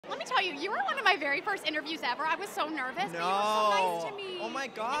tell you, you were one of my very first interviews ever. I was so nervous, but you were so nice to me. Oh my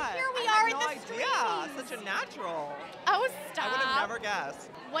God. And here we are in no the idea. streets. Such a natural. Oh, stop. I would have never guessed.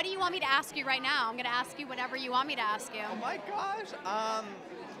 What do you want me to ask you right now? I'm going to ask you whatever you want me to ask you. Oh my gosh.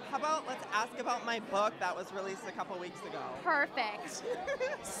 How about let's ask about my book that was released a couple weeks ago. Perfect.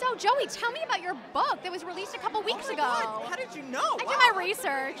 So, Joey, tell me about your book that was released a couple weeks ago. God, how did you know? I did my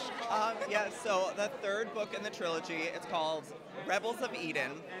research. Yeah, so the third book in the trilogy, it's called Rebels of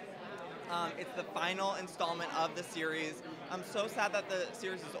Eden. It's the final installment of the series. I'm so sad that the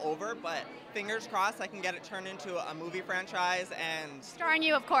series is over, but fingers crossed I can get it turned into a movie franchise and... Starring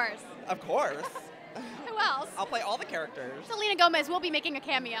you, of course. Of course. Who else? I'll play all the characters. Selena Gomez will be making a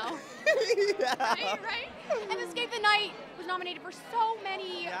cameo. Yeah. Right? And Escape the Night was nominated for so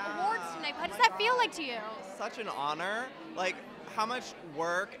many awards tonight. How does that feel like to you? Such an honor. Like, how much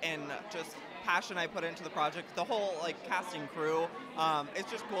work and just passion I put into the project, the whole casting crew. It's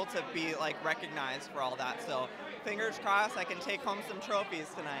just cool to be recognized for all that. So fingers crossed I can take home some trophies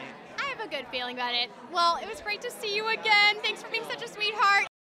tonight. I have a good feeling about it. Well, it was great to see you again. Thanks for being such a sweetheart.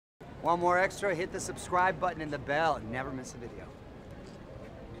 Want more extra? Hit the subscribe button and the bell and never miss a video.